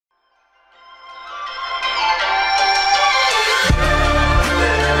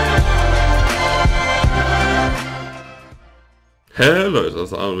Hallo,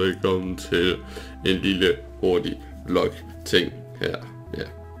 så velkommen til en lille hurtig vlog ting her. Ja.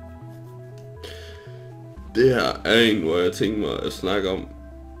 Det her er en, hvor jeg tænker mig at snakke om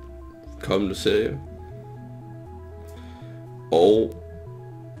kommende serier. Og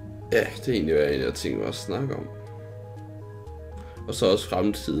ja, det er egentlig hvad jeg tænker mig at snakke om. Og så også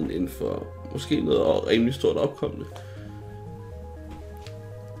fremtiden inden for måske noget rimelig stort opkommende.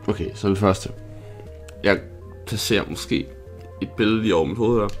 Okay, så det første. Jeg placerer måske et billede lige over mit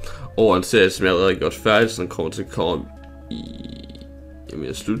hoved her, over en serie, som jeg allerede har gjort færdig, som kommer til at komme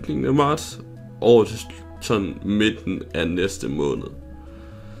i slutningen af marts, over til sådan midten af næste måned.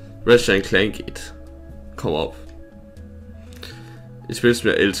 Ratchet & Clank 1 kommer op. Et spil, som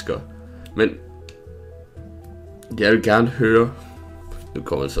jeg elsker, men jeg vil gerne høre, nu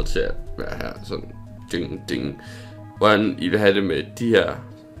kommer det så til at være her, sådan ding, hvordan I vil have det med de her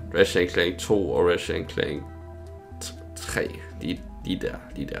Ratchet & Clank 2 og Ratchet & Clank 3, de der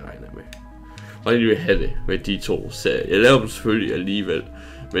regner jeg med. Hvordan I vil have det med de to serier. Jeg laver dem selvfølgelig alligevel,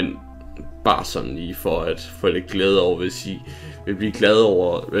 men bare sådan lige for at få lidt glæde over, hvis I vil blive glade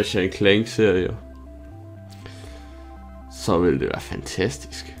over Ratchet & Clank serier, så vil det være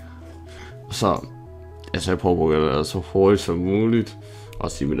fantastisk. Og så, jeg prøver at gøre det så hurtigt som muligt,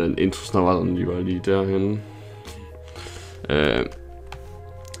 og sige med den intro snart var den lige var lige derhenne.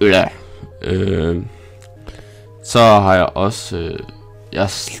 Så har jeg også jeg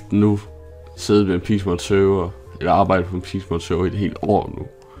nu siddet med en Uppermost server, eller arbejdet på en Uppermost server i et helt år nu,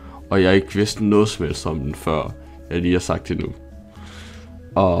 og jeg har ikke vidst noget som helst om den, før jeg lige har sagt det nu.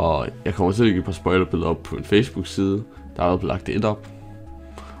 Og jeg kommer til at lægge et par spoilerbilleder op på en Facebook-side, der er lagt et op.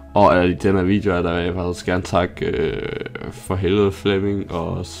 Og i den her video er der jeg faktisk gerne takke for helvede Flemming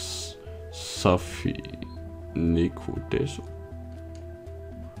og Sofie Nicodeso.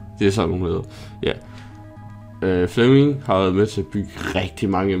 Det er sådan hun hedder. Ja. Flemming har været med til at bygge rigtig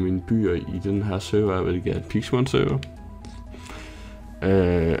mange af mine byer i den her server. Jeg vil gerne en Uppermost server.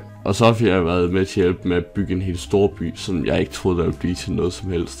 Og Sofie har været med til at hjælpe med at bygge en helt stor by, som jeg ikke troede der ville blive til noget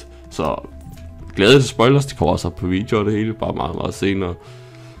som helst. Så glæder til spoilers, det kommer også op på video og det hele, bare meget senere.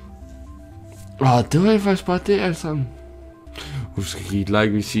 Og det var jo faktisk bare det altså. Husk at give et like,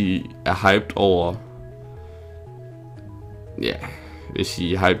 hvis I er hyped over, ja, hvis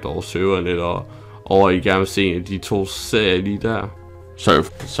I er hyped over serveren, eller over at I gerne vil se en af de to serier lige der.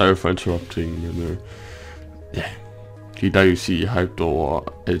 Sorry for interrupting, men ja, giv et like, hvis I er hyped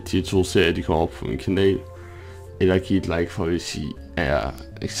over at de to serier, de kommer op på min kanal. Eller giv et like for, hvis I er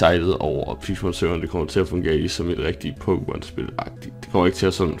excited over at Uppermost serveren, det kommer til at fungere ligesom et rigtigt Pokémon-spil-agtigt. Det kommer ikke til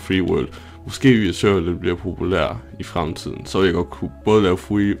at sådan en free world. Måske hvis serveren bliver populær i fremtiden, så vil jeg godt kunne både lave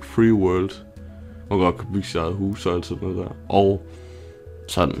free world, og godt kunne bygge sit eget hus og alt sådan noget der, og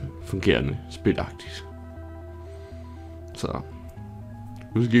sådan fungerende spilagtigt. Så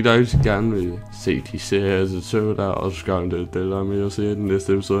husk lige, hvis I gerne vil se de serier til server der, og så gør det med at se den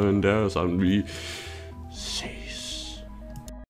næste episode, der, og sådan vi ses.